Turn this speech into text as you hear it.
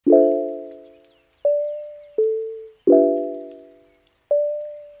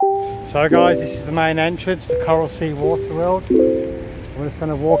So guys, this is the main entrance to Coral Sea Waterworld. We're just going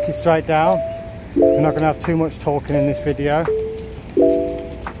to walk you straight down. We're not going to have too much talking in this video.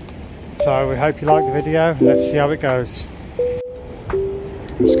 So we hope you like the video and let's see how it goes.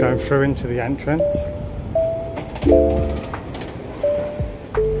 I'm just going through into the entrance.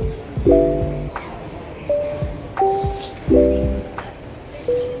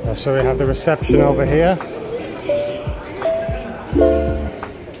 So we have the reception over here.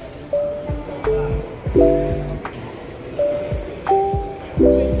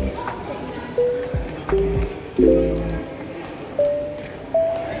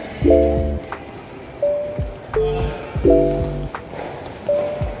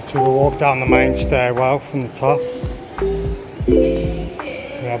 So we'll walk down the main stairwell from the top.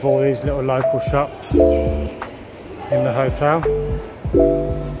 We have all these little local shops in the hotel.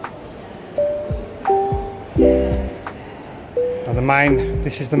 And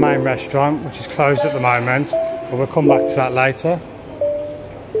this is the main restaurant, which is closed at the moment, but we'll come back to that later.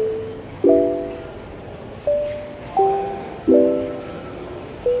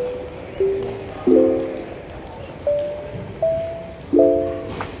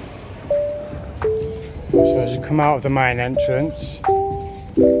 So as you come out of the main entrance,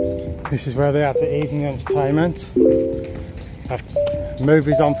 this is where they have the evening entertainment. They have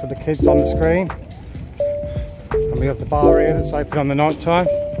movies on for the kids on the screen. And we have the bar here that's open on the night time.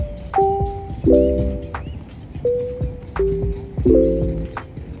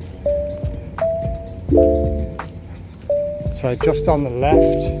 So just on the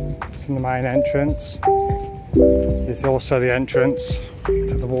left from the main entrance is also the entrance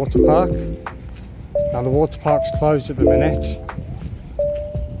to the water park. Now the water park's closed at the minute.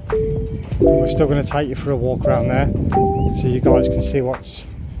 We're still going to take you for a walk around there so you guys can see what's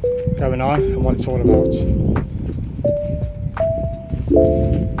going on and what it's all about.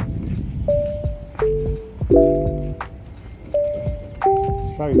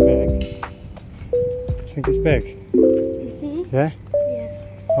 It's very big. I think it's big. Mm-hmm. Yeah? Yeah.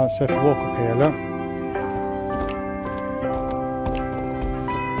 Right, so if we walk up here, look.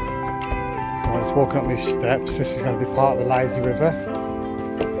 Right, it's walking up these steps. This is going to be part of the lazy river,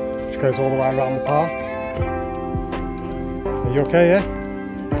 which goes all the way around the park. Are you okay, yeah?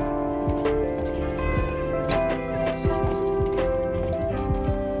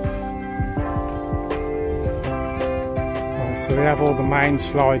 So we have all the main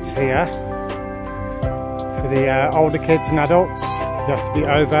slides here. For the older kids and adults, you have to be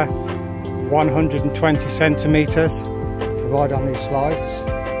over 120 centimetres to ride on these slides.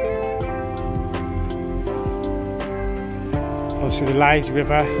 Obviously the lazy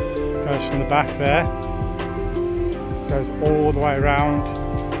river goes from the back there, goes all the way around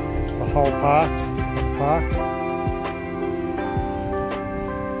the whole part of the park.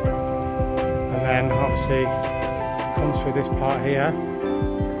 And then obviously comes through this part here,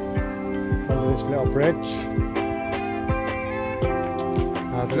 under this little bridge.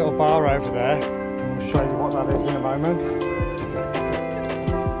 There's a little bar over there, and we'll show you what that is in a moment.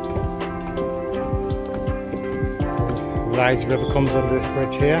 The lazy river comes under this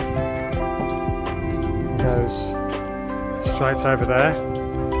bridge here, and goes straight over there.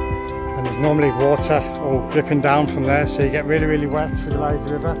 And there's normally water all dripping down from there, so you get really, really wet through the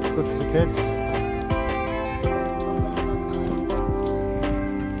lazy river. Good for the kids.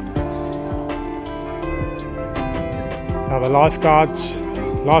 Now the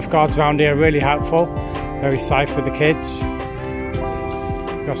lifeguards around here are really helpful, very safe with the kids.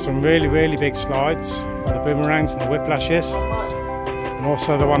 We've got some really, really big slides, like the boomerangs and the whiplashes, and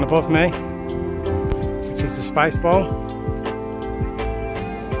also the one above me, which is the space ball.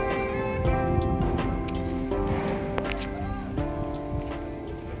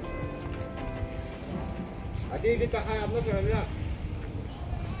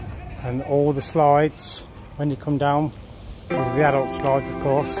 And all the slides, when you come down, these are the adult slides, of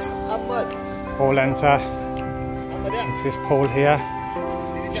course. All enter into this pool here,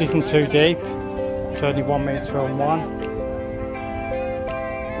 which isn't too deep. It's only 1 metre on one.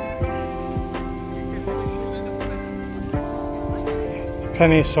 There's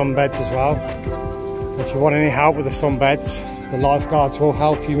plenty of sunbeds as well. If you want any help with the sunbeds, the lifeguards will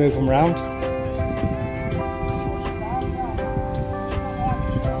help you move them around.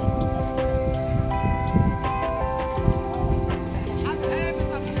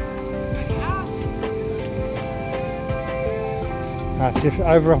 If you're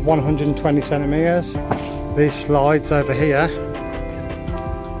over 120 centimetres, these slides over here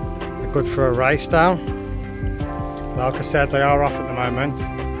are good for a race down. Like I said, they are off at the moment.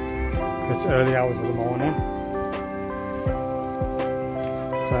 It's early hours of the morning.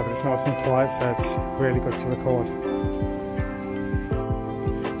 but it's nice and quiet, so it's really good to record.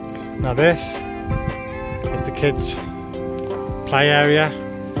 Now this is the kids' play area,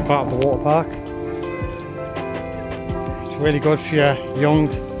 part of the water park. It's really good for your young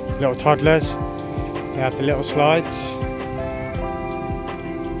little toddlers. They have the little slides,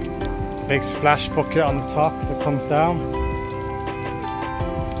 big splash bucket on the top that comes down.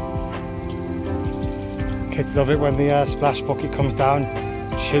 Kids love it when the splash bucket comes down,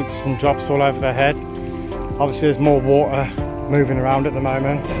 shoots and drops all over their head. Obviously there's more water moving around at the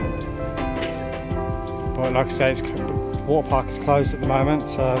moment, but like I say, the water park is closed at the moment,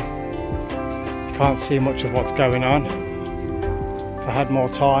 so you can't see much of what's going on. If I had more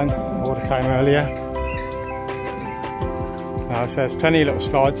time, I would have came earlier. Now, so there's plenty of little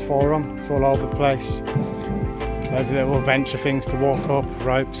slides for them, it's all over the place. Loads of little adventure things to walk up,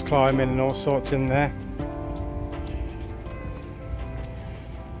 ropes, climbing and all sorts in there.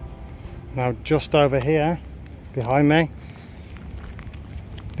 Now just over here, behind me,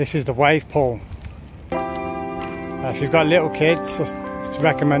 this is the wave pool. If you've got little kids, it's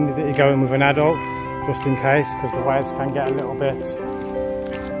recommended that you go in with an adult, just in case, because the waves can get a little bit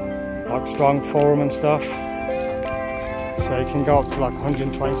like strong for them and stuff. So you can go up to like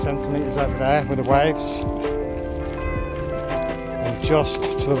 120 centimetres over there with the waves. And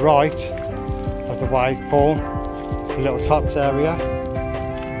just to the right of the wave pool is the little tots area.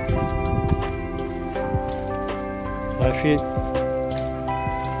 So if your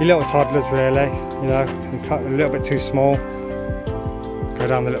little toddlers really, you know, a little bit too small, go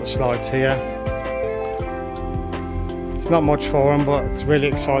down the little slides here. It's not much for them, but it's really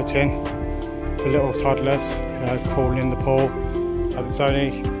exciting for little toddlers, you know, crawling in the pool. And it's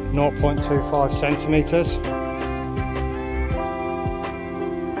only 0.25 centimetres.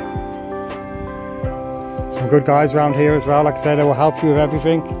 Some good guys around here as well, like I say, they will help you with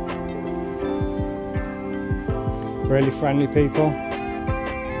everything. Really friendly people.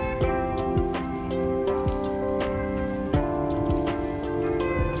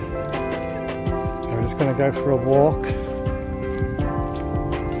 We're just going to go for a walk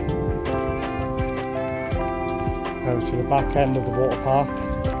over to the back end of the water park.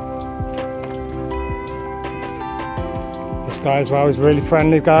 This guy as well is a really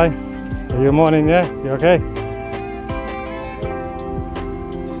friendly guy. Are you morning, yeah? You okay?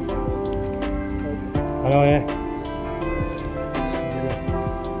 I know, yeah.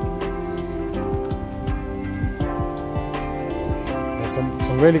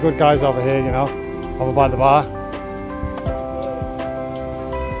 Some really good guys over here, you know, over by the bar.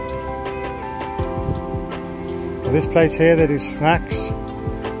 And this place here, they do snacks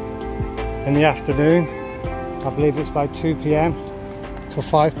in the afternoon. I believe it's like 2 PM till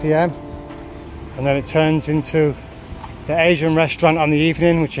 5 PM. And then it turns into the Asian restaurant on the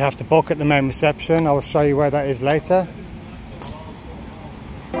evening, which you have to book at the main reception. I will show you where that is later.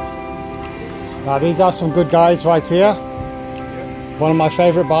 Now these are some good guys right here. One of my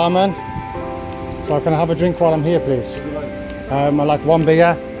favourite barmen. So can I have a drink while I'm here, please? I like one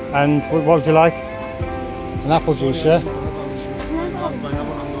beer, and what would you like? An apple juice, yeah?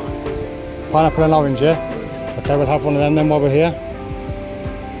 Pineapple and orange, yeah? Okay, we'll have one of them then while we're here.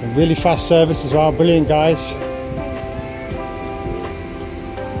 And really fast service as well, brilliant guys.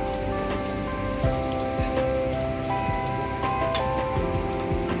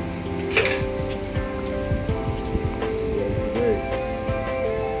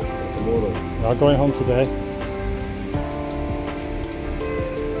 I'm going home today.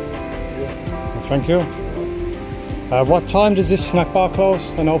 Thank you. What time does this snack bar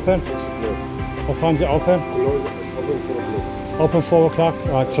close and open? 6 o'clock. What time is it open? Open 4 o'clock. Open 4 o'clock.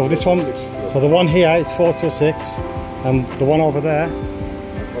 Right, so this one, so the one here is 4 till 6, and the one over there.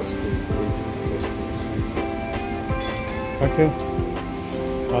 Thank you.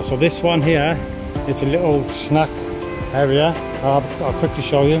 So this one here, it's a little snack area. I'll quickly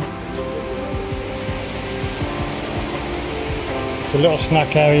show you. It's a little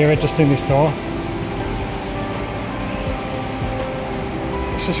snack area just in this door.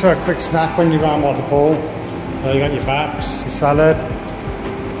 It's just for a quick snack when you're around by the pool. You got your baps, your salad,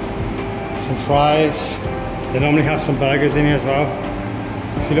 some fries. They normally have some burgers in here as well.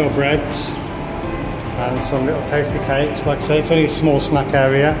 A few little breads and some little tasty cakes. Like I say, it's only a small snack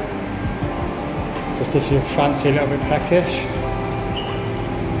area. Just if you fancy a little bit peckish.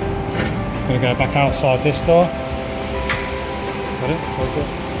 It's going to go back outside this door. Got it?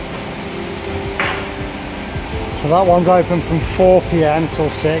 So that one's open from 4 PM till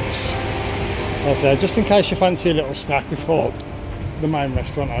 6. So just in case you fancy a little snack before the main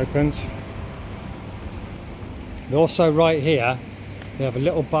restaurant opens. And also right here, they have a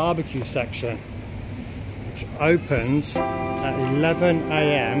little barbecue section which opens at 11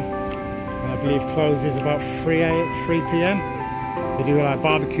 AM and I believe closes about 3 PM. They do like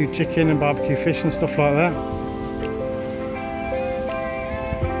barbecue chicken and barbecue fish and stuff like that.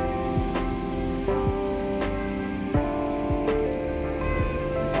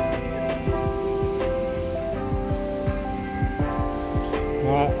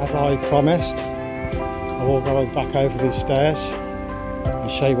 Right, as I promised, I will go back over these stairs and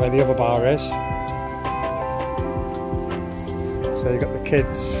show you where the other bar is. So you've got the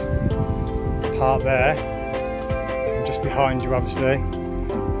kids part there, and just behind you obviously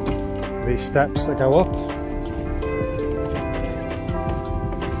these steps that go up.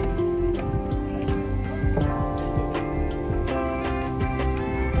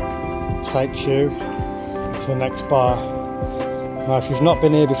 Takes you to the next bar. Now if you've not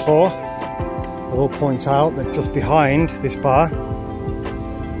been here before, I will point out that just behind this bar,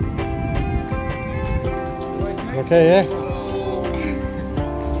 okay, yeah?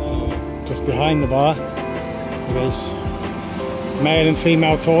 Just behind the bar, there is male and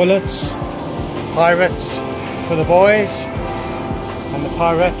female toilets, pirates for the boys, and the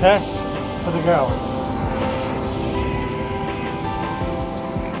piratess for the girls.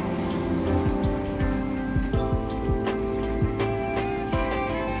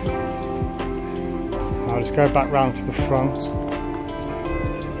 I'll just go back round to the front.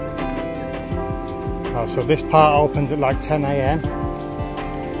 Oh, so this part opens at like 10 AM.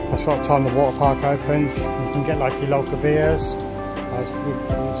 That's what time the water park opens. You can get like your local beers,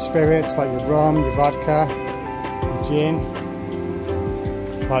 your spirits like your rum, your vodka, your gin,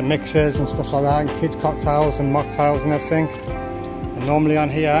 like mixers and stuff like that, and kids cocktails and mocktails and everything. And normally on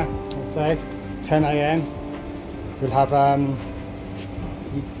here, let's say 10 AM, you'll have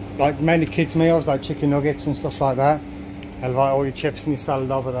like mainly kids meals like chicken nuggets and stuff like that. They'll invite all your chips and your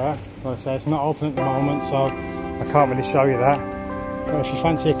salad over there. Like I say, it's not open at the moment, so I can't really show you that. But if you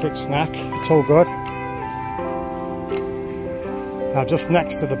fancy a quick snack, it's all good. Now just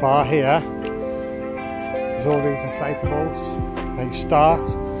next to the bar here, there's all these inflatables. Now you start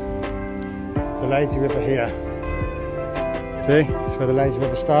the lazy river here. See, that's where the lazy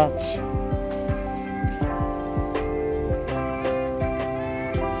river starts.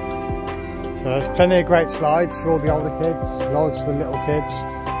 So there's plenty of great slides for all the older kids, loads for the little kids,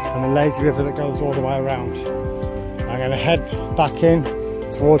 and the lazy river that goes all the way around. I'm going to head back in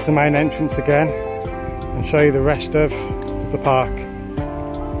towards the main entrance again and show you the rest of the park.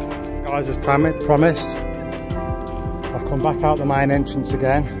 Guys, as promised, I've come back out the main entrance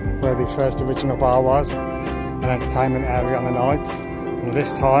again where the first original bar was, an entertainment area on the night, and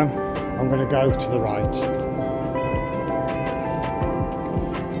this time I'm going to go to the right.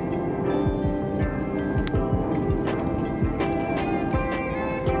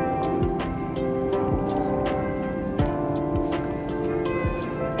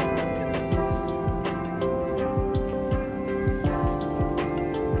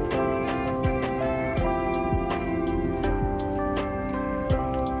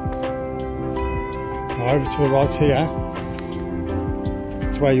 Over to the right here,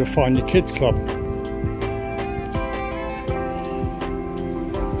 it's where you'll find your kids club.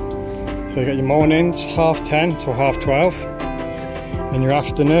 So you got your mornings 10:30 till 12:30, and your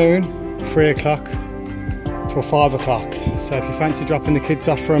afternoon 3 o'clock till 5 o'clock. So if you fancy dropping the kids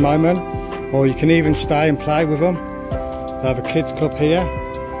off for a moment, or you can even stay and play with them, they have a kids club here,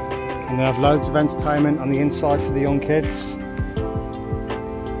 and they have loads of entertainment on the inside for the young kids.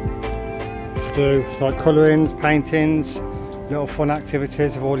 Do like colourings, paintings, little fun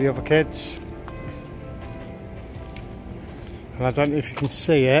activities with all the other kids. And I don't know if you can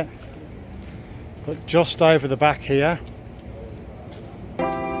see it, but just over the back here,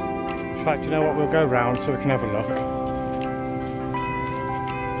 in fact, you know what, we'll go round so we can have a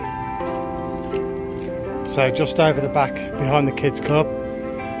look. So just over the back behind the kids club,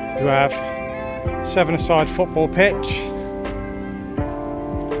 you have 7-a-side football pitch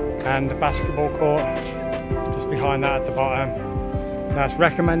and a basketball court just behind that at the bottom. Now it's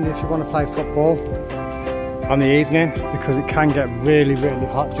recommended if you want to play football on the evening, because it can get really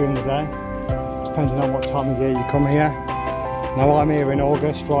hot during the day, depending on what time of year you come here. Now I'm here in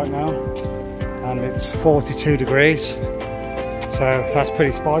August right now, and it's 42 degrees, so that's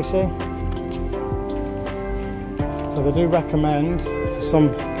pretty spicy. So they do recommend for some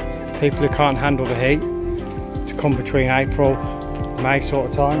people who can't handle the heat to come between April May sort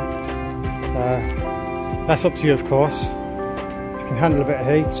of time. That's up to you, of course. If you can handle a bit of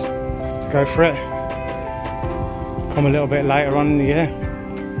heat, go for it. Come a little bit later on in the year.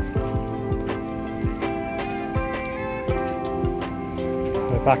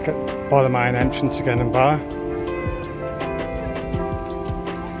 we're back by the main entrance again in Bar.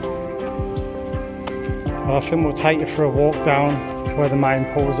 So I think we'll take you for a walk down to where the main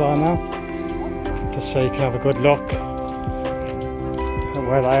pools are now, just so you can have a good look at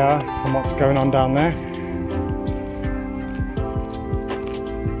where they are and what's going on down there.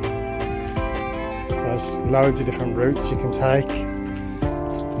 So there's loads of different routes you can take,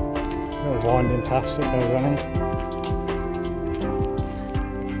 little winding paths that go around.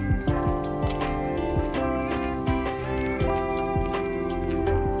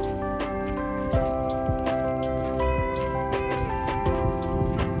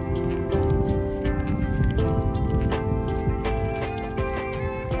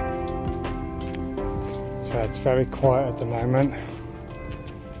 So it's very quiet at the moment.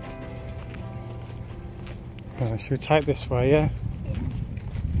 Should we take this way, yeah?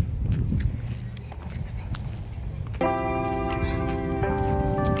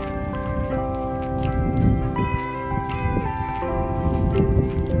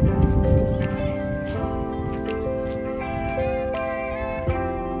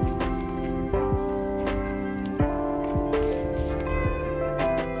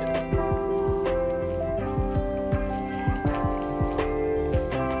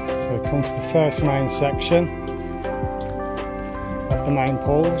 So we come to the first main section of the main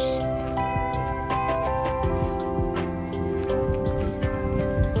pools.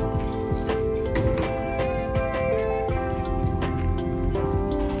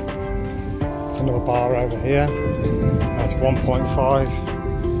 There's another bar over here. That's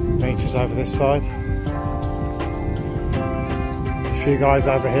 1.5 meters over this side. There's a few guys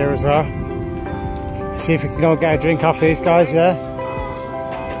over here as well. Let's see if we can go and get a drink off these guys, yeah?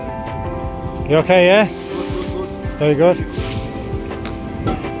 You okay, yeah? Very good.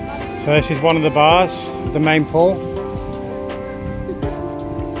 So this is one of the bars, the main pool.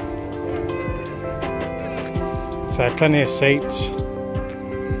 So plenty of seats.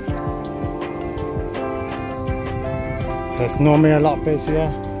 It's normally a lot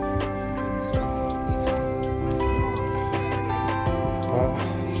busier, but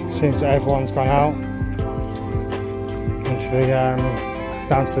it seems that everyone's gone out into the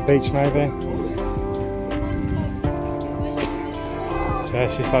down to the beach maybe. So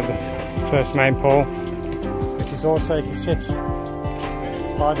this is like the first main pool, which is also, you can sit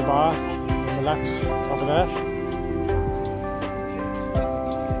by the bar and relax over there.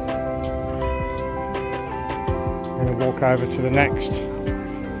 So I'm going to walk over to the next.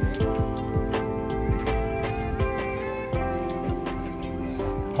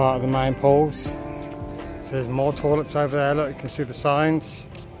 Part of the main pools. So there's more toilets over there, look, you can see the signs.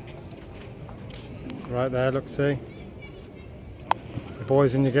 Right there, look, see. The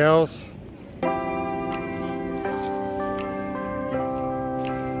boys and the girls.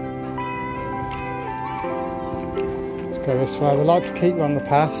 Let's go this way. They like to keep you on the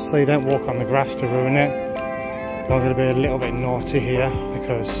path so you don't walk on the grass to ruin it. But I'm going to be a little bit naughty here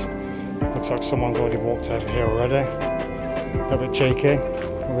because it looks like someone's already walked over here already. A little bit cheeky,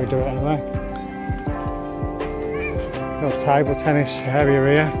 but we do it anyway. Little table tennis area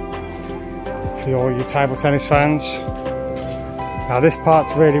here for all you table tennis fans. Now this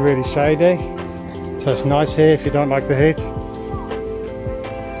part's really, really shady, so it's nice here if you don't like the heat.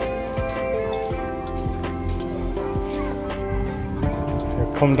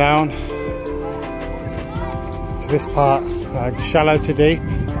 You'll come down to this part, shallow to deep,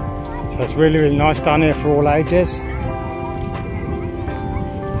 so it's really, really nice down here for all ages.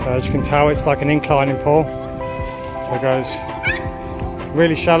 So as you can tell, it's like an inclining pool, so it goes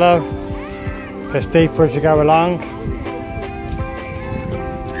really shallow, gets deeper as you go along.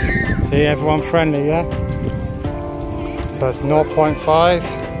 See, everyone friendly, yeah? So it's 0.5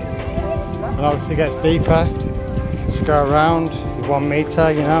 and obviously it gets deeper as you go around, 1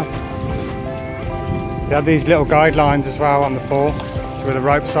 meter, you know. You have these little guidelines as well on the pool, so where the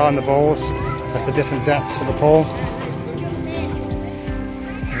ropes are and the balls, that's the different depths of the pool.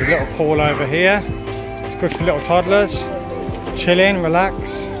 There's a little pool over here, it's good for little toddlers, chill in,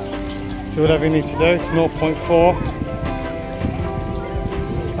 relax, do whatever you need to do. It's 0.4.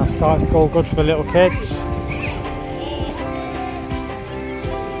 That's all good for the little kids.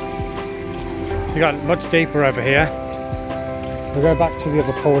 So you got much deeper over here. We'll go back to the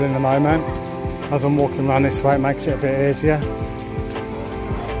other pool in a moment. As I'm walking around this way, it makes it a bit easier.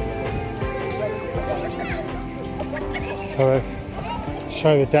 So I'll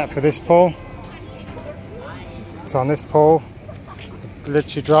show you the depth of this pool. So on this pool, it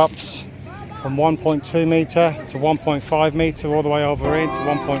literally drops from 1.2 metre to 1.5 metre all the way over into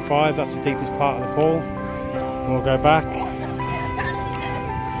 1.5. That's the deepest part of the pool. And we'll go back.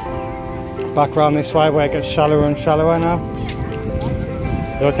 Back round this way where it gets shallower and shallower now.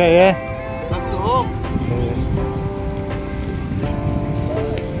 You okay, yeah? Back to home.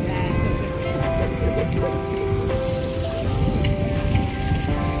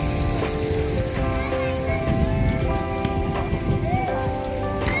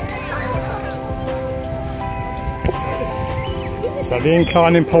 So the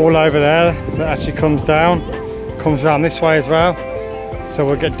inclining pool over there that actually comes down, comes around this way as well. So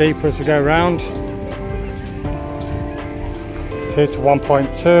we'll get deeper as we go round. It's here to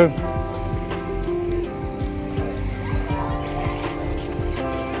 1.2.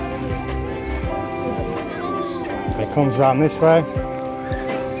 It comes round this way.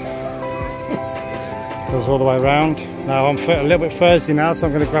 Goes all the way round. Now I'm a little bit thirsty now, so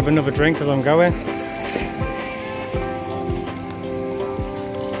I'm going to grab another drink as I'm going.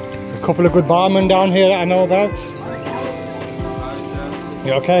 A couple of good barmen down here that I know about.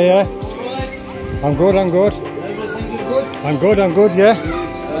 You okay, yeah? I'm good, I'm good. Everything is good? I'm good, yeah?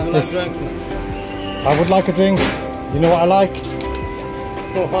 Yes. I would like a drink. You know what I like?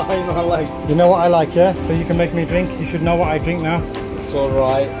 Oh, I know I like. You know what I like, yeah? So you can make me a drink. You should know what I drink now. It's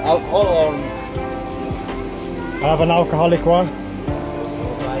alright. Alcohol or? I'll have an alcoholic one.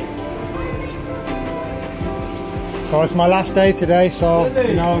 Alright. So it's my last day today, so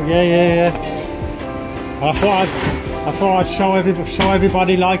you know, yeah. And I thought I'd show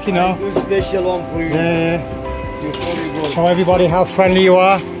everybody, like, you know. A special one for you. Yeah. Before you go. Show everybody how friendly you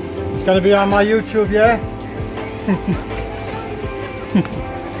are. It's going to be on my YouTube, yeah?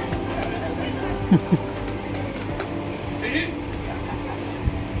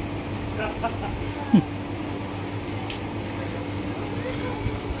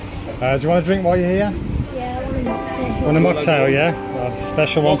 Do you want a drink while you're here? Yeah, I want a mocktail. Want a mocktail, yeah? That's a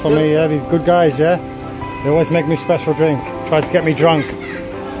special one for me, yeah? These good guys, yeah? They always make me special drink. Try to get me drunk.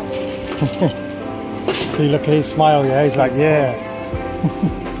 See, look at his smile, yeah? He's like, yeah.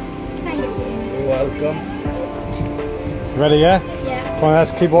 Thank you. You're welcome. You ready, yeah? Yeah. Come on,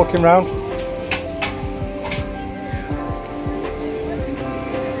 let's keep walking round.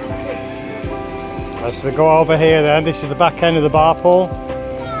 Right, so we go over here then. This is the back end of the bar pool.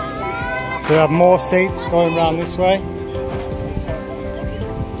 We have more seats going round this way.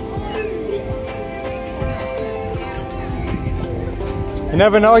 You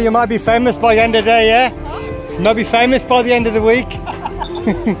never know, you might be famous by the end of the day, yeah? You might be famous by the end of the week.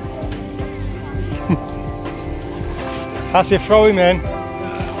 That's it, throw him in. He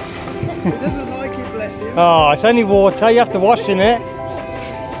doesn't like it, bless him. Oh, it's only water, you have to wash in it.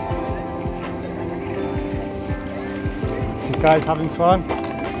 These guys having fun.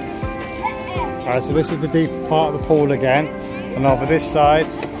 Alright, so this is the deep part of the pool again. And over this side,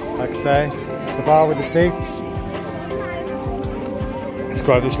 like I say, it's the bar with the seats. Let's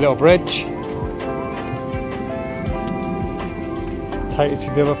go over this little bridge. Take you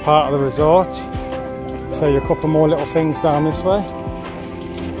to the other part of the resort. Show you a couple more little things down this way.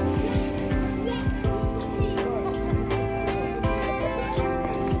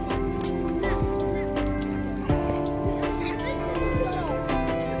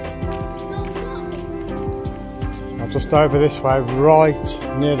 Now just over this way, right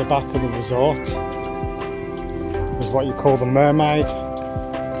near the back of the resort, is what you call the Mermaid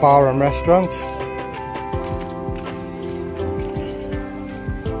Bar and Restaurant.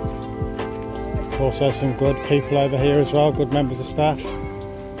 Also some good people over here as well, good members of staff.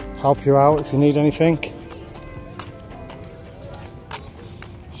 Help you out if you need anything.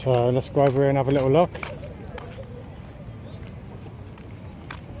 So let's go over here and have a little look.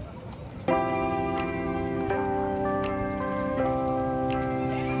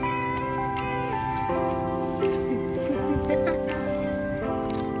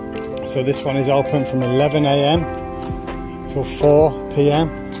 So this one is open from 11 AM till 4 PM.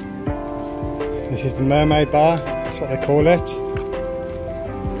 This is the Mermaid Bar, that's what they call it.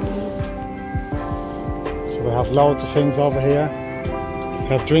 So we have loads of things over here. We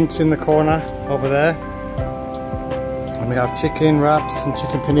have drinks in the corner over there. And we have chicken wraps and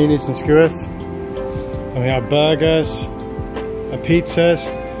chicken paninis and skewers. And we have burgers and pizzas,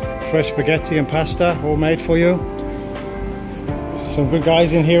 fresh spaghetti and pasta, all made for you. Some good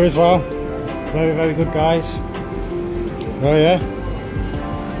guys in here as well. Very, very good guys. Oh yeah.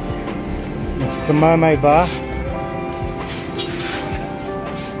 This is the Mermaid Bar.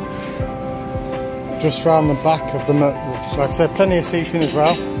 Just round the back of the so like I said, plenty of seating as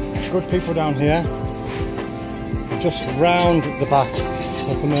well. Good people down here. Just round the back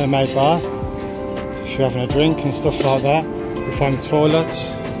of the Mermaid Bar. If you're having a drink and stuff like that. You find the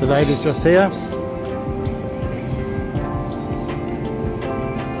toilets. The ladies just here.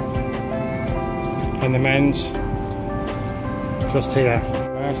 and the men's just here.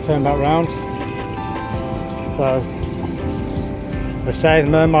 Let's turn back round. So they say the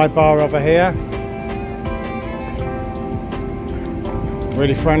Mermaid Bar over here.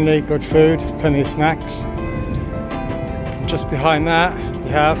 Really friendly, good food, plenty of snacks. Just behind that you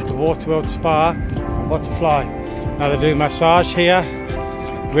have the Waterworld Spa and Butterfly. Now they do massage here.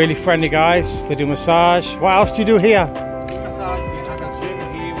 Really friendly guys. They do massage. What else do you do here? Massage, we have a gym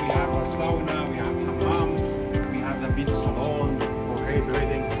here, we have a sauna, we have hammam, we have a beauty salon for hair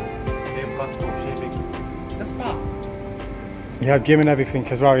braiding, hair cut for shaving. The spa. You have gym and everything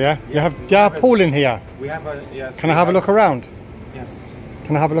as well, yeah? You have a pool in here. We have a, yes. Can I have a look around? Yes.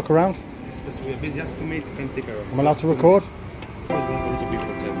 Can I have a look around? We are busy just 2 minutes, you can take care of. I'm allowed to record? Just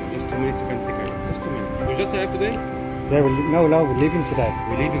 2 minutes, you can take care of. Just 2 minutes. You just arrived today? Yeah, no, we're leaving today.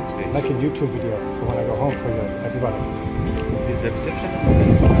 We're leaving today. Make a YouTube video for when I go home for everybody. This is the reception?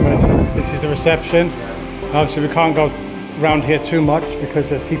 So this is the reception. Obviously we can't go around here too much because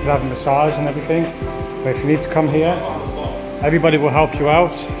there's people having massage and everything. But if you need to come here, everybody will help you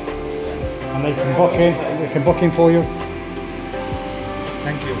out. And they can book in for you.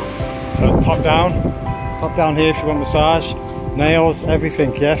 Thank you. So let's pop down here if you want massage, nails,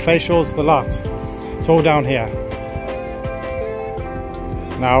 everything, yeah, facials, the lot. It's all down here.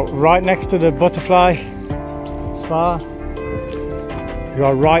 Now, right next to the Butterfly Spa, you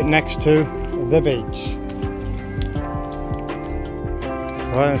are right next to the beach.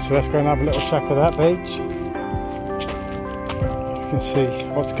 Right, so let's go and have a little check of that beach. You can see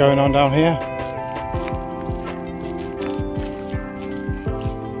what's going on down here.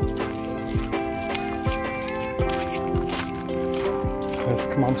 Let's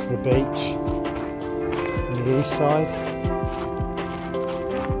come onto the beach on the east side.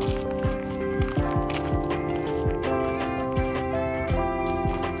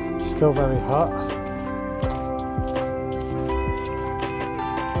 Still very hot.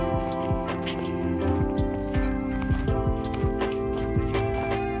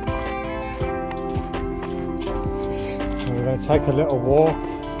 And we're going to take a little walk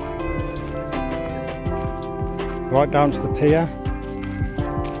right down to the pier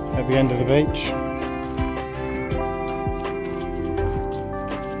at the end of the beach.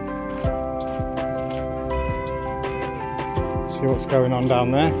 See what's going on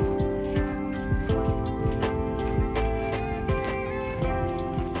down there.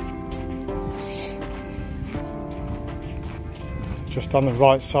 Just on the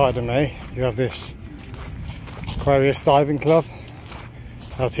right side of me, you have this Aquarius diving club.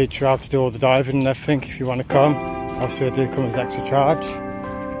 They'll teach you how to do all the diving and everything if you want to come. Obviously they do come as extra charge.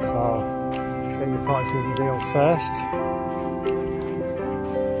 So get your prices and deals first.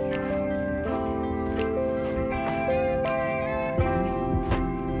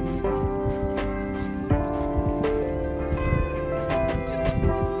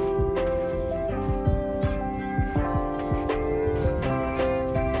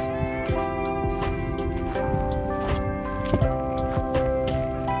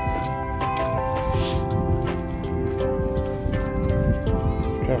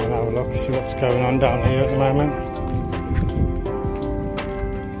 Go and have a look, see what's going on down here at the moment.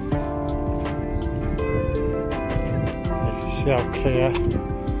 You can see how clear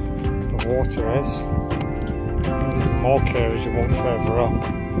the water is. Even more clear as you walk further up.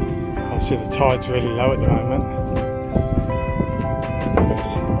 Obviously the tide's really low at the moment.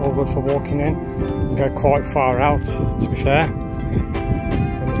 It's all good for walking in. You can go quite far out, to be fair,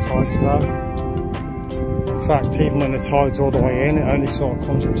 when the tide's low. In fact, even when the tide's all the way in, it only sort of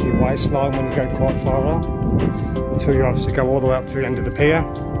comes up to your waistline when you go quite far out, until you obviously go all the way up to the end of the pier.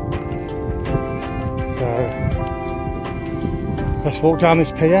 So let's walk down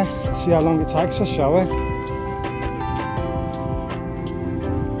this pier and see how long it takes us, shall we?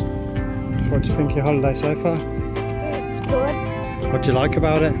 So what do you think of your holiday so far? It's good. What do you like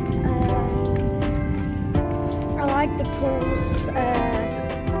about it? I like the pools.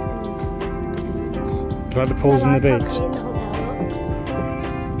 Do you like the pools and the beach? How clean the hotel looks.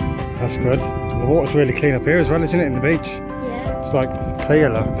 That's good. The water's really clean up here as well, isn't it, in the beach? Yeah. It's like clear,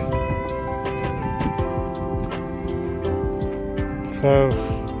 look. So,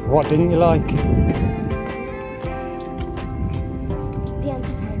 what didn't you like? The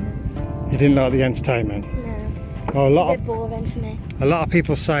entertainment. You didn't like the entertainment? No. Well, It's a bit boring for me. a lot of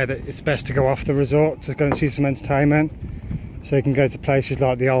people say that it's best to go off the resort to go and see some entertainment. So you can go to places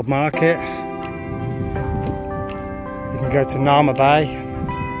like the Old Market. You can go to Nama Bay,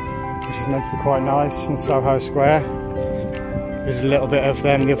 which is meant to be quite nice, and Soho Square. We did a little bit of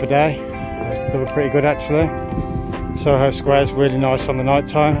them the other day. They were pretty good actually. Soho Square is really nice on the night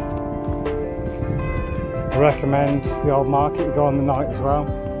time. I recommend the old market, you go on the night as well.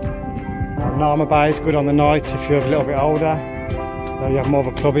 Narma Bay is good on the night if you're a little bit older. You have more of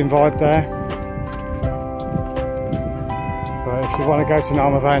a clubbing vibe there. But if you want to go to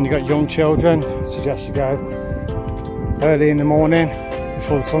Narma Bay and you've got young children, I suggest you go early in the morning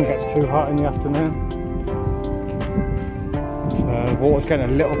before the sun gets too hot in the afternoon. The water's getting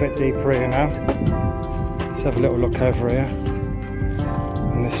a little bit deeper here now. Let's have a little look over here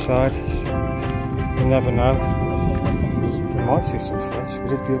on this side. You never know. We might see some fish. We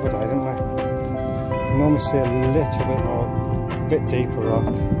did the other day, didn't we? You normally see a little bit more, a bit deeper up.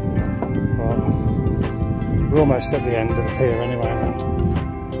 But we're almost at the end of the pier anyway now.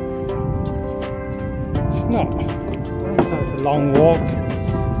 It's not. It's a long walk.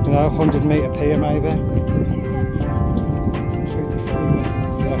 You know, 100-metre pier maybe. 2 to 3 minutes.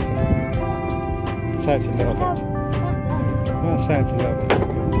 Yeah. I'd say it's a little bit. I'd say it's a little bit.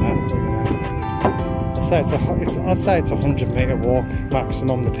 I'd say it's a 100-metre walk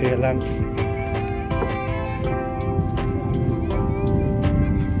maximum, the pier length.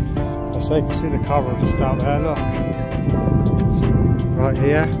 So you can see the coral just out there, look. Right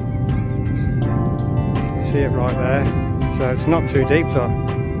here. You can see it right there. So it's not too deep, look.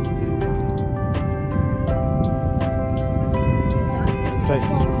 So,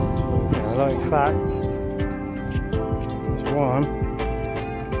 yeah, like in fact, there's one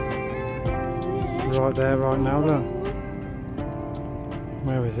right there right now, look.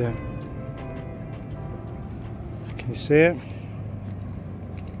 Where is it? Can you see it?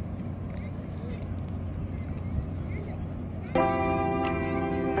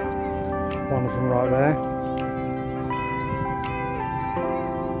 One of them right there.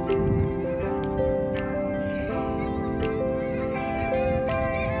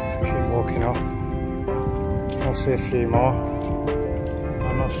 Let's keep walking up. I'll see a few more.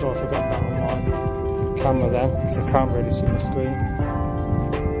 I'm not sure if I got that on my camera then, because I can't really see my screen.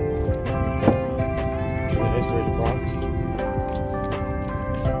 It is really bright.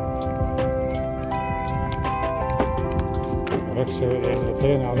 Look, so at the end of the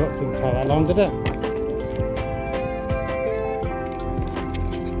pier now, look, didn't take that long, did it?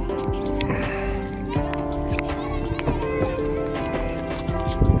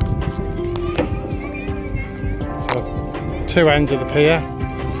 So, two ends of the pier.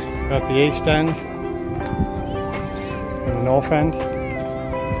 We have the east end and the north end.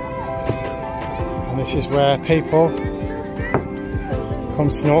 And this is where people come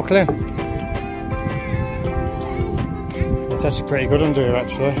snorkeling. It's actually pretty good under here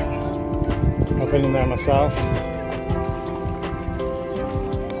actually. I've been in there myself.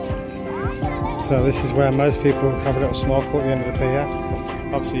 So this is where most people have a little snorkel at the end of the pier.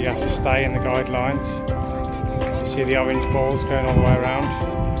 Obviously you have to stay in the guidelines. You see the orange balls going all the way around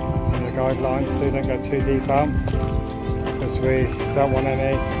in the guidelines, so you don't go too deep out. Because we don't want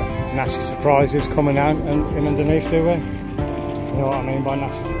any nasty surprises coming out and in underneath, do we? You know what I mean by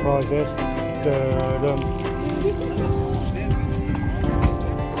nasty surprises?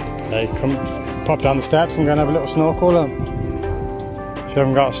 They come pop down the steps and go and have a little snorkel. If you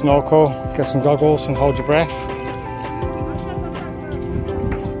haven't got a snorkel, get some goggles and hold your breath.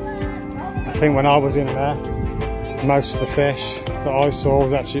 I think when I was in there, most of the fish that I saw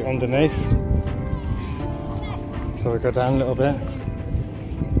was actually underneath. So we go down a little bit.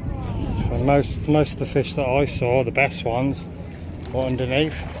 So most of the fish that I saw, the best ones, were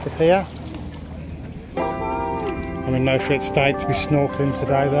underneath the pier. I'm in no fit state to be snorkeling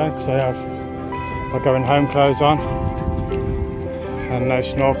today though, because I have my going home clothes on and no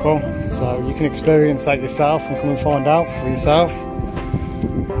snorkel. So you can experience that yourself and come and find out for yourself.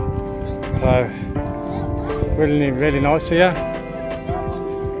 So really nice here.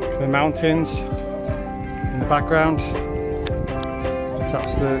 The mountains in the background. It's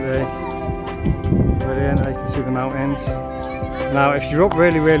absolutely brilliant. You can see the mountains. Now if you're up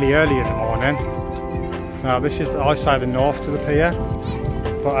really early in the morning, now this is, I say, the north to the pier,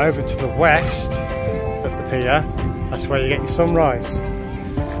 but over to the west of the pier, that's where you get your sunrise.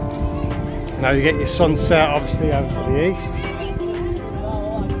 Now you get your sunset obviously over to the east,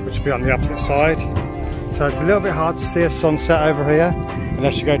 which will be on the opposite side. So it's a little bit hard to see a sunset over here,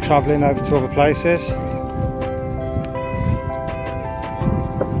 unless you go travelling over to other places.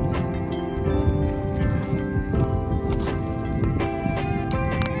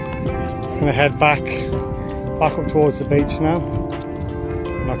 Just going to head back up towards the beach now,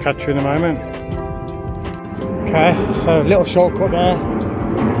 and I'll catch you in a moment. Okay, so a little shortcut there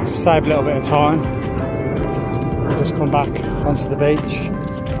to save a little bit of time. We'll just come back onto the beach.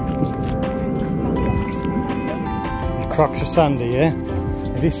 Your Crocs are sandy, yeah?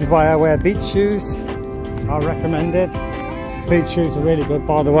 And this is why I wear beach shoes. I recommend it. Beach shoes are really good,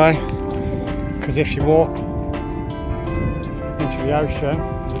 by the way, because if you walk into the ocean,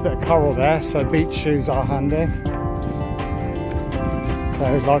 there's a bit of coral there, so beach shoes are handy.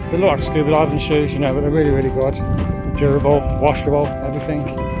 They look like scuba diving shoes, you know, but they're really, really good. Durable, washable, everything.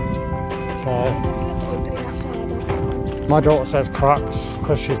 So, my daughter says Crocs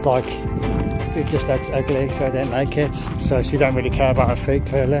because she's like, it just looks ugly, so I don't like it. So she don't really care about her feet,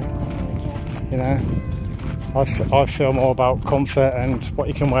 clearly. You know, I feel more about comfort and what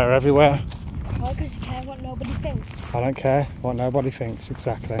you can wear everywhere. Why? Because you care what nobody thinks. I don't care what nobody thinks,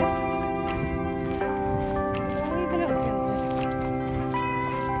 exactly.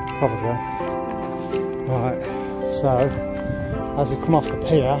 Probably. Right, so as we come off the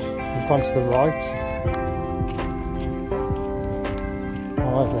pier, we've gone to the right.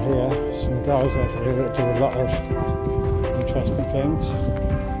 Now over here, some guys over here that do a lot of interesting things.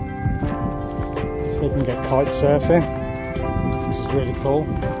 So we can get kite surfing, which is really cool.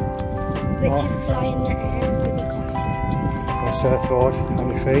 Which you fly in the air with a kite. A surfboard on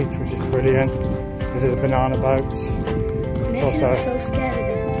your feet, which is brilliant. We do the banana boats. Makes you look so scary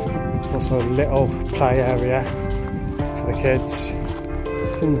though. There's also a little play area for the kids. You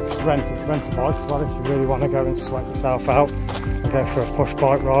can rent a bike as well if you really want to go and sweat yourself out and go for a push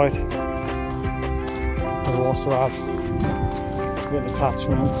bike ride. We also have little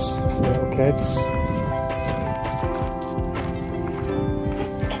attachments for little kids.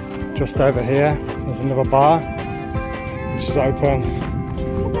 Just over here there's another bar which is open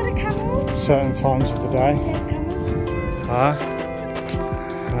certain times of the day.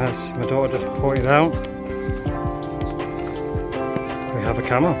 As my daughter just pointed out, we have a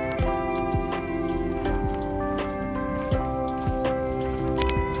camel.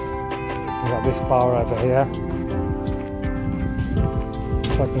 We've got this bar over here.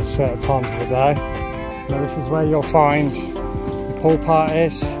 It's open certain times of the day. Now this is where you'll find the pool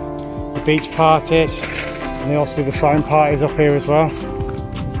parties, the beach parties, and they also do the phone parties up here as well.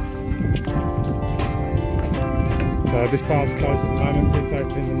 This bar's closed at the moment, it's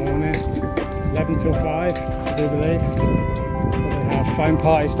open in the morning, 11 till 5 I do believe. But they have phone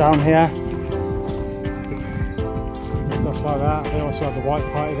parties down here, stuff like that. They also have the white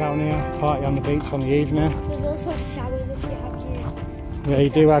party down here, party on the beach on the evening. There's also showers if you have yours. Yeah, you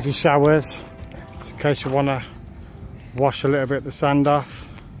do have your showers, in case you want to wash a little bit of the sand off.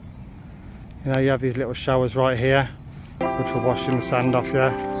 You know, you have these little showers right here, good for washing the sand off,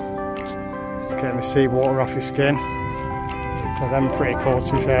 yeah. Getting the sea water off your skin. So them are pretty cool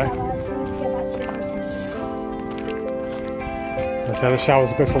to be fair. And so the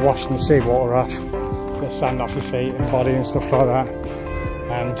showers are good for washing the seawater off, get sand off your feet and body and stuff like that.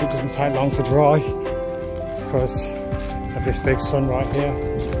 And it doesn't take long to dry because of this big sun right here.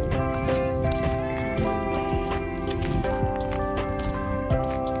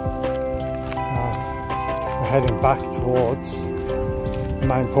 We're heading back towards the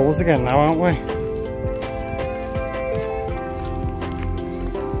main pools again now, aren't we?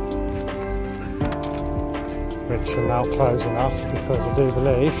 Which are now closing off because I do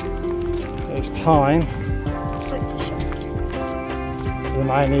believe it's time for the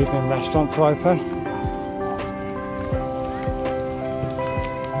main evening restaurant to open.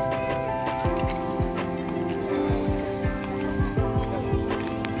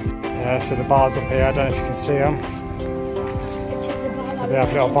 Yeah, so the bars up here, I don't know if you can see them. They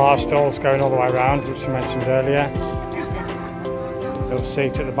have little bar stalls going all the way around, which you mentioned earlier. Little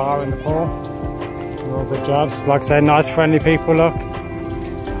seats at the bar in the pool. All good jobs. Like I said, nice friendly people, look.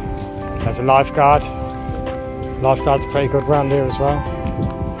 There's a lifeguard. Lifeguard's pretty good round here as well.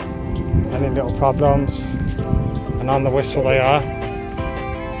 Any little problems, and on the whistle they are.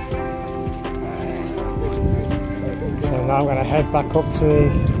 So now I'm going to head back up to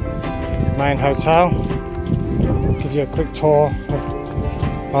the main hotel. Give you a quick tour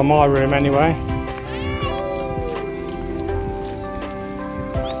of my room anyway.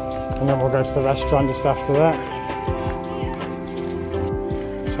 And then we'll go to the restaurant just after that.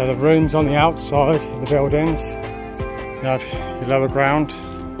 So the rooms on the outside of the buildings, you have your lower ground,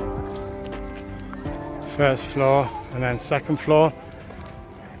 first floor and then second floor.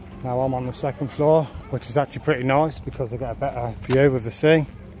 Now I'm on the second floor, which is actually pretty nice because I get a better view of the sea.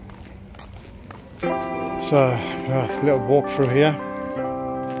 So it's a little walk through here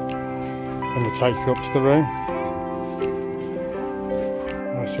and we'll take you up to the room.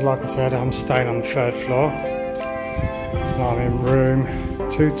 So like I said, I'm staying on the third floor. And I'm in room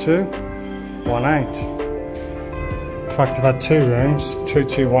 2218. In fact, I've had two rooms,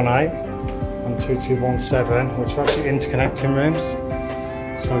 2218 and 2217, which are actually interconnecting rooms.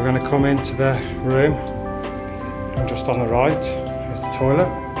 So we're going to come into the room And just on the right is the toilet.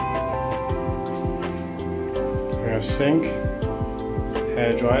 We have a sink,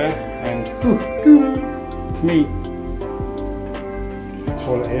 hairdryer, and it's me.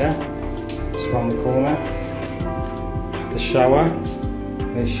 Toilet here, it's around the corner. The shower.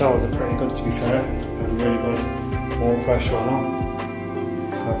 These showers are pretty good, to be fair. They have really good water pressure on them.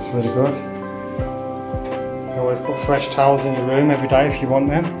 So that's really good. You always put fresh towels in your room every day if you want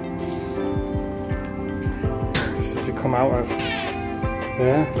them. Just as we come out of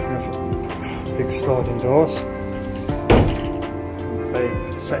there, we have big sliding doors. They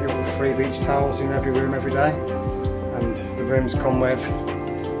set you up with 3 beach towels in every room every day. And the rooms come with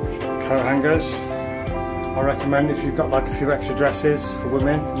coat hangers. I recommend if you've got like a few extra dresses for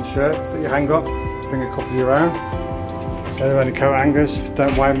women and shirts that you hang up, bring a couple of your own. So they're only coat hangers,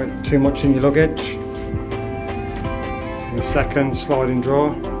 don't weigh them too much in your luggage. And the second sliding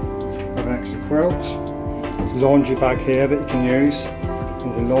drawer, have an extra quilt. There's a laundry bag here that you can use.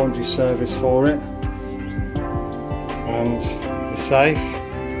 There's a laundry service for it. And your safe.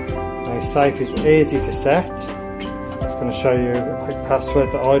 Now your safe is easy to set. I'm going to show you a quick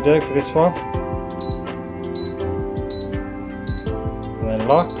password that I do for this one. And then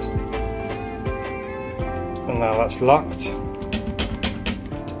lock. And now that's locked.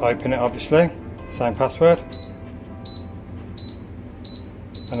 To open it, obviously, same password.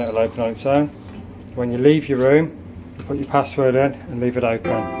 And it'll open on its own. When you leave your room, you put your password in and leave it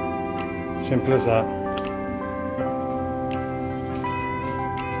open. Simple as that.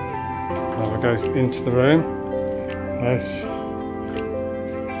 Now we go into the room. Nice.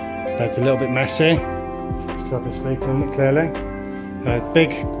 Bed's a little bit messy. Because I've been sleeping in it clearly.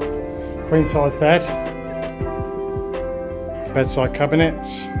 Big queen size bed. Bedside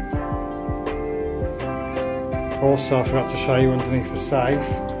cabinets. Also, I forgot to show you underneath the safe.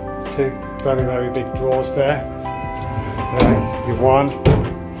 There's 2 very, very big drawers there. Your 1,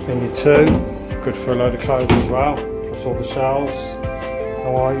 then your 2. Good for a load of clothes as well. Plus all the shelves.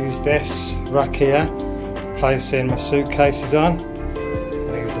 Now I use this rack here. Placing my suitcases on.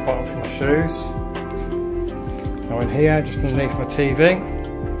 I use the bottom for my shoes. Now in here, just underneath my TV,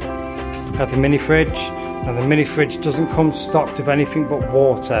 I have the mini fridge. Now the mini fridge doesn't come stocked with anything but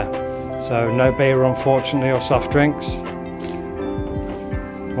water, so no beer unfortunately or soft drinks.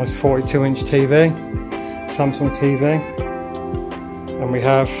 Nice 42-inch TV, Samsung TV, and we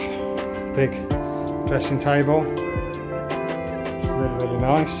have a big dressing table. It's really, really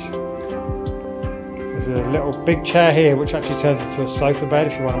nice. There's a little big chair here which actually turns into a sofa bed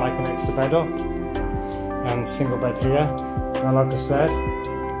if you want to make an extra bed up. And single bed here. Now like I said,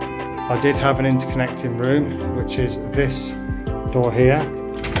 I did have an interconnecting room, which is this door here,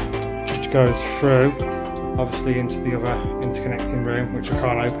 which goes through obviously into the other interconnecting room, which I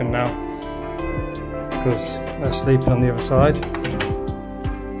can't open now because they're sleeping on the other side.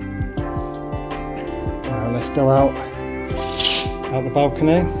 Now let's go out the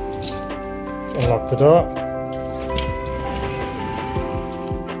balcony. Unlock the door.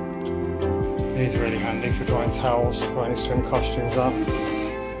 These are really handy for drying towels or any swim costumes on.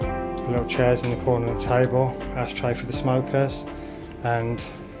 Little chairs in the corner of the table, ashtray for the smokers, and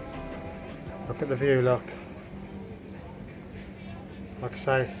look at the view, look. Like I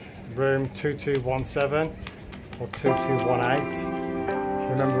say, room 2217 or 2218. If you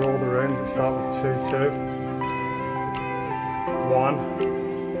remember all the rooms that start with 22,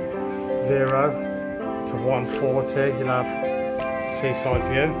 1, 0 to 140, you'll have seaside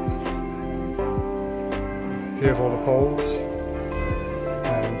view of all the pools,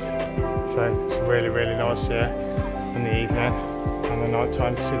 and so it's really, really nice here in the evening and the night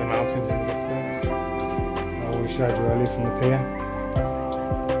time to see the mountains in the distance. I always showed you earlier from the pier.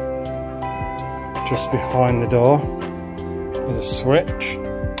 Just behind the door is a switch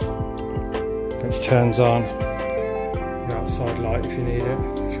which turns on your outside light if you need it,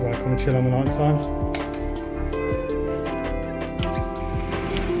 if you want to come and chill on the night time.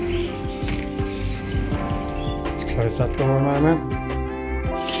 Let's close that door a moment.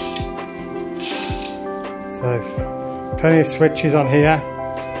 So plenty of switches on here.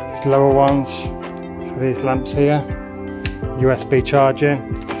 These lower ones for these lamps here. USB charging,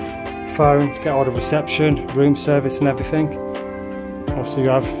 phone to get hold of reception, room service and everything. Obviously you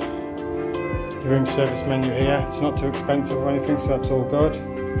have your room service menu here. It's not too expensive or anything, so that's all good.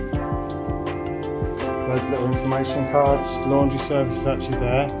 Those little information cards. Laundry service is actually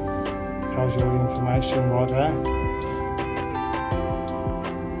there. Tells you all the information right there.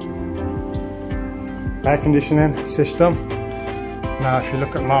 Air conditioning system. Now if you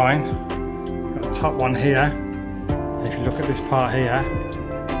look at mine, got the top one here. If you look at this part here,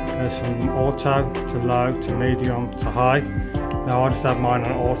 There's from auto to low to medium to high. Now I just have mine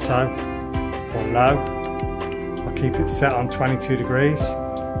on auto or low. I'll keep it set on 22 degrees.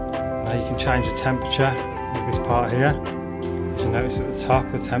 Now you can change the temperature with this part here. As you notice at the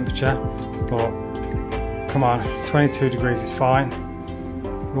top, the temperature. But come on, 22 degrees is fine.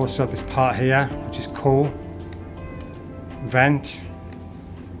 We also have this part here, which is cool. Vent,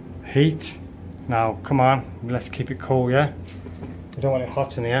 heat. Now, come on, let's keep it cool, yeah? We don't want it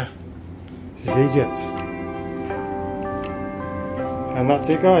hot in here. This is Egypt. And that's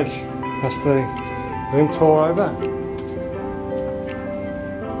it, guys. That's the room tour over.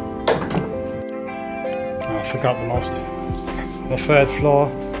 Oh, I forgot the third floor,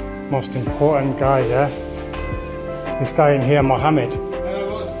 most important guy, yeah? This guy in here, Mohammed.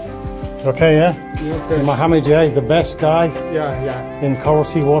 Okay, yeah? Yeah, okay. Mohammed, yeah, he's the best guy. Yeah. In Coral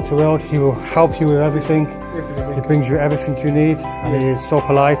Sea Waterworld. He will help you with everything. He brings you everything you need, and he is so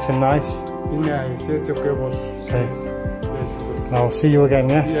polite and nice. Nice, it's okay, boss. Okay. Yes, boss. Now, see you again,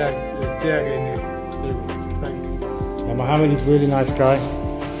 yes? Yes, see you again, yes. Thanks. Yeah, Mohammed is a really nice guy.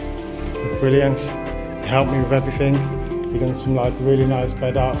 He's brilliant. He helped me with everything. He done some like really nice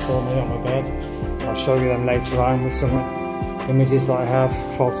bed art for me on my bed. I'll show you them later on with some images that I have,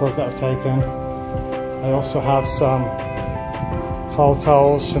 photos that I've taken. I also have some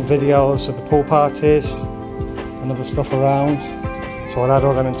photos, some videos of the pool parties and other stuff around. So I'll add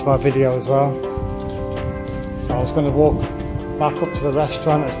all them into my video as well. So I was going to walk back up to the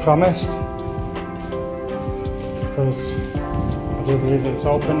restaurant as promised, because I do believe it's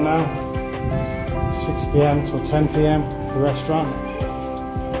open now. 6 PM till 10 PM, the restaurant.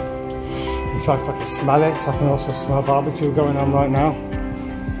 In fact, I can smell it. I can also smell barbecue going on right now.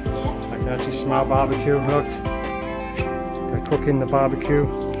 I can actually smell barbecue, look. They're cooking the barbecue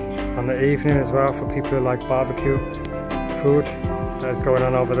on the evening as well for people who like barbecue food. That's going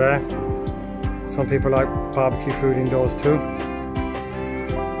on over there. Some people like barbecue food indoors too.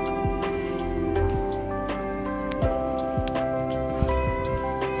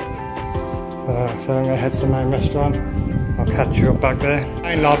 So I'm going to head to the main restaurant. I'll catch you up back there.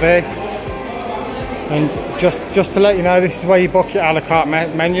 Main lobby. And just to let you know, this is where you book your a la carte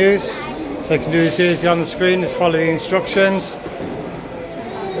menus. So you can do this easily on the screen, just follow the instructions.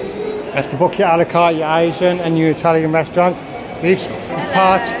 That's to book your a la carte, your Asian and your Italian restaurant. This is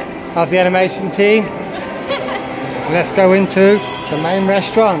part of the animation team. Let's go into the main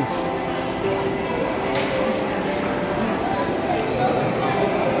restaurant.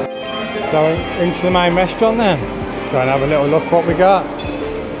 So into the main restaurant then. Let's go and have a little look what we got.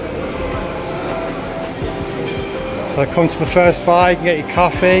 So come to the first bar, you can get your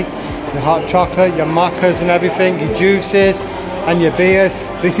coffee, your hot chocolate, your mochas and everything, your juices and your beers.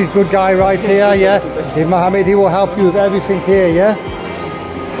 This is good guy right here, yeah? Hey, Mohammed, he will help you with everything here, yeah?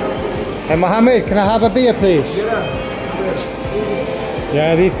 Hey Mohammed, can I have a beer please?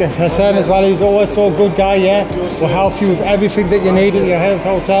 Yeah, these guys, Hassan as well, he's always so good guy, yeah? Will help you with everything that you need at your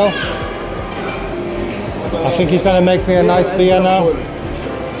hotel. I think he's going to make me a nice beer now.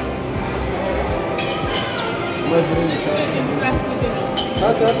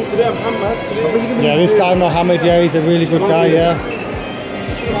 Yeah, this guy Mohammed, yeah, he's a really good guy, yeah.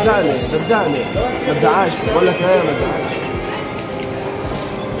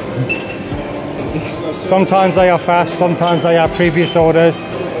 Sometimes they are fast, sometimes they are previous orders,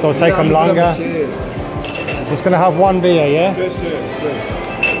 so it'll take them longer. Just going to have one beer, yeah?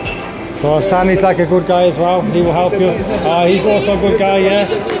 So Hassan is like a good guy as well, he will help you. He's also a good guy, yeah.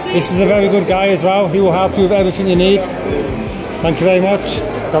 This is a very good guy as well, he will help you with everything you need. Thank you very much.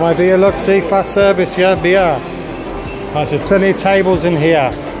 Got my beer, look, see, fast service, yeah, beer. There's plenty of tables in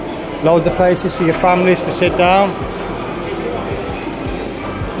here. Loads of places for your families to sit down.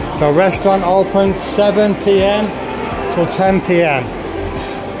 So restaurant opens 7 PM till 10 PM.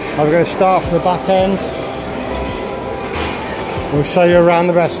 Now we're going to start from the back end. We'll show you around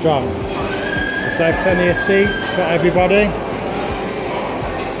the restaurant. So plenty of seats for everybody.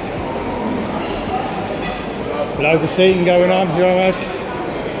 Loads of seating going on, you alright?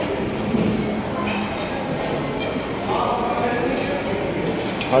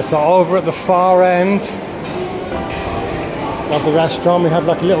 So over at the far end of the restaurant we have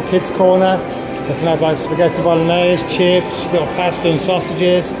like a little kids corner. You can have like spaghetti bolognese, chips, little pasta and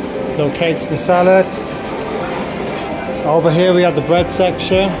sausages, little cakes and salad. Over here we have the bread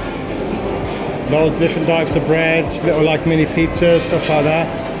section. Loads of different types of breads, little like mini pizzas, stuff like that.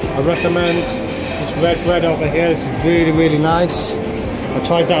 I recommend this red bread over here. This is really, really nice. I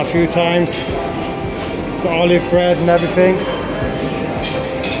tried that a few times. It's olive bread and everything.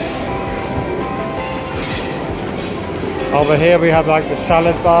 Over here we have like the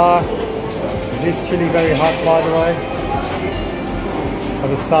salad bar. It is chili very hot, by the way.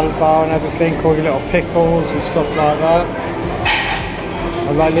 Have a salad bar and everything, all your little pickles and stuff like that.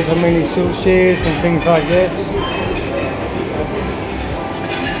 I like little mini sushis and things like this.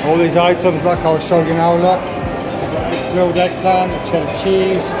 All these items, like I'll show you now, look. Grilled eggplant, cheddar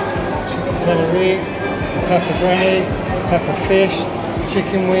cheese, chicken tenerife, pepper granny, pepper fish,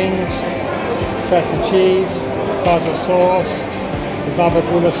 chicken wings, feta cheese, basil sauce, the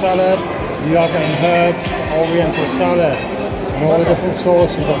babagula salad, yogurt and herbs, oriental salad, and all the different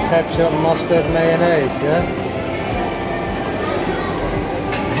sauces of ketchup, mustard, mayonnaise, yeah?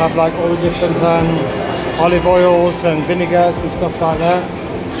 Have like all the different olive oils and vinegars and stuff like that.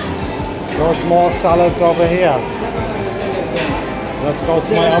 Lots more salads over here. Let's go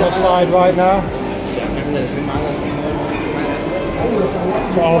to my other side right now.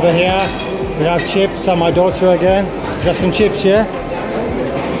 So over here we have chips and my daughter again. Got some chips here.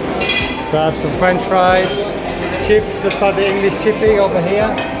 So I have some French fries, chips, just like the English chippy over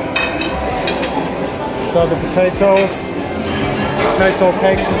here. So the potatoes, potato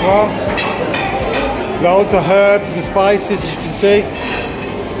cakes as well. Loads of herbs and spices, as you can see.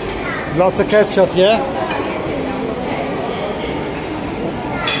 Lots of ketchup, yeah?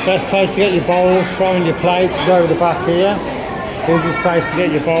 Best place to get your bowls from and your plates is over the back here. Here's this place to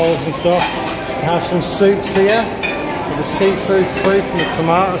get your bowls and stuff. We have some soups here. With the seafood soup and the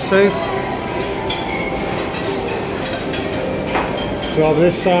tomato soup. So over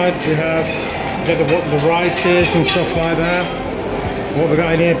this side we have the rices and stuff like that. What we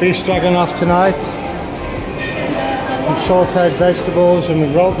got in here, beef stroganoff tonight. Some sauteed vegetables and the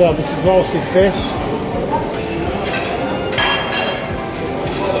roll there. This is roasted fish.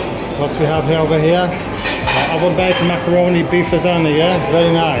 What we have here over here? Oven baked macaroni beef lasagna, yeah?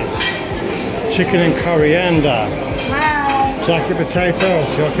 Very nice. Chicken and coriander. Wow. Jacket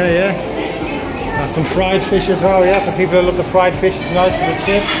potatoes, you okay, yeah? Some fried fish as well, yeah? For people who love the fried fish, it's nice for the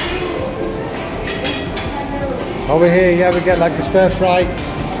chips. Over here, yeah, we get like the stir fry,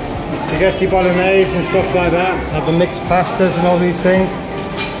 spaghetti bolognese and stuff like that. Have the mixed pastas and all these things.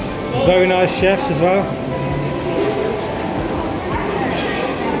 Very nice chefs as well.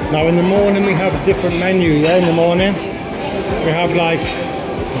 Now in the morning we have a different menu, yeah, in the morning. We have like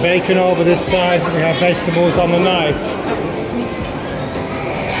bacon over this side, we have vegetables on the night.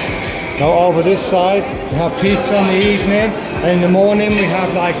 Now over this side we have pizza in the evening, and in the morning we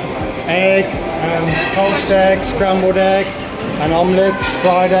have like egg, poached egg, scrambled egg, and omelettes,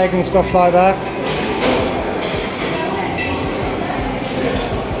 fried egg and stuff like that.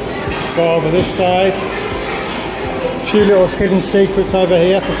 Let's go over this side. A few little hidden secrets over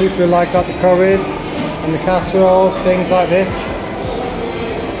here for people who like the curries and the casseroles, things like this.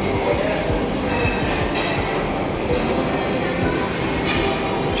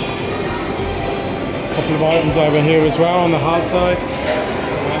 A couple of items over here as well on the hard side.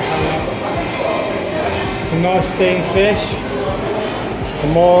 Some nice steamed fish.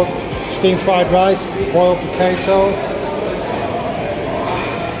 Some more steamed fried rice, boiled potatoes.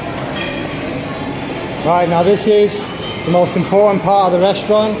 Right, now this is the most important part of the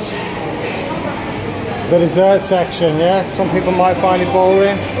restaurant, the dessert section, yeah? Some people might find it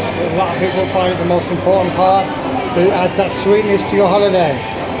boring, but a lot of people find it the most important part. It adds that sweetness to your holiday.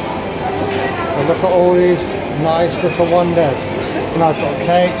 So look at all these nice little wonders. Some nice little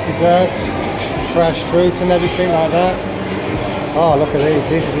cakes, desserts, fresh fruit and everything like that. Oh, look at these.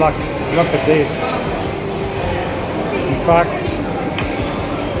 These are like, look at these. In fact,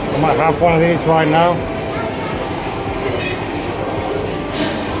 I might have one of these right now.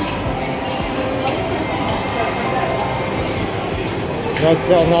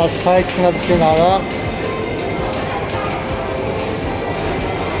 Little nice cakes and everything like that.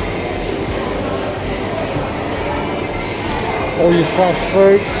 All your fresh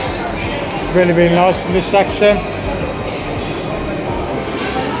fruit. It's really, really nice in this section.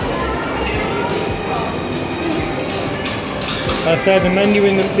 As I said, the menu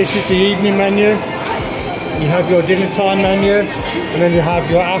this is the evening menu. You have your dinner time menu, and then you have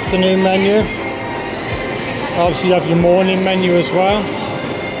your afternoon menu. Obviously you have your morning menu as well.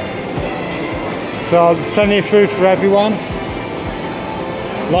 So there's plenty of food for everyone.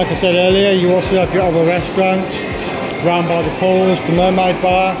 Like I said earlier, you also have your other restaurants round by the pools, the Mermaid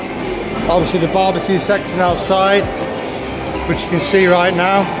Bar. Obviously the barbecue section outside, which you can see right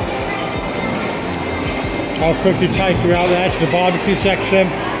now. I'll quickly take you out there to the barbecue section,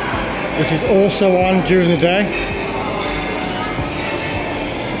 which is also on during the day.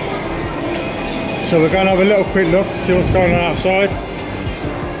 So we're going to have a little quick look to see what's going on outside.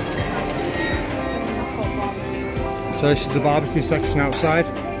 So this is the barbecue section outside.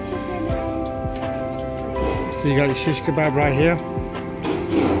 So you got your shish kebab right here.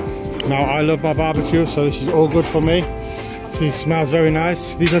 Now I love my barbecue, so this is all good for me. See, it smells very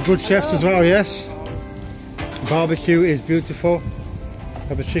nice. These are good chefs as well, yes. Barbecue is beautiful.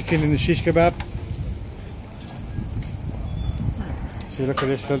 Got the chicken and the shish kebab. See, look at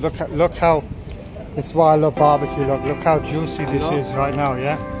this. Look how. This is why I love barbecue. Look how juicy this is right now.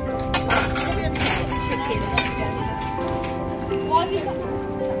 Yeah.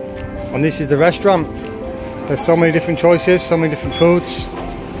 And this is the restaurant. There's so many different choices, so many different foods.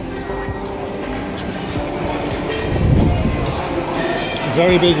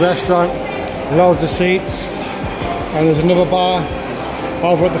 Very big restaurant, loads of seats, and there's another bar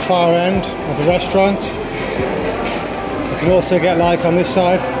over at the far end of the restaurant. You can also get, like, on this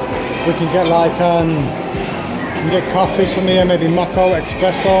side, we can get like you can get coffees from here, maybe mocha,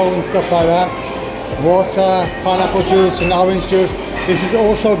 espresso and stuff like that. Water, pineapple juice and orange juice. This is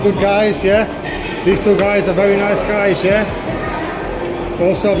also good, guys, yeah. These two guys are very nice guys, yeah.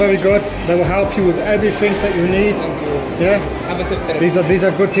 Also very good. They will help you with everything that you need. Yeah. These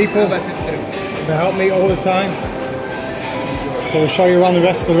are good people. They help me all the time. So we'll show you around the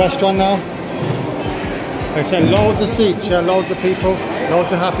rest of the restaurant now. Like I said, loads of seats, yeah, loads of people,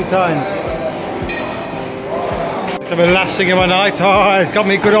 loads of happy times. The last thing of my night. Oh, it's got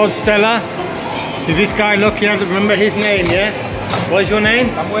me good old Stella. See this guy, look, you have to remember his name, yeah? What is your name?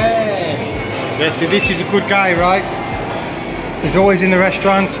 Samuel. Yeah, see, this is a good guy, right? He's always in the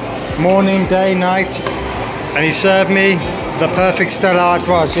restaurant, morning, day, night, and he served me the perfect Stella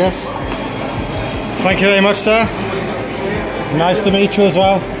Artois, yes? Thank you very much, sir. Nice to meet you as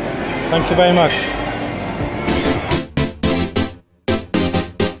well. Thank you very much.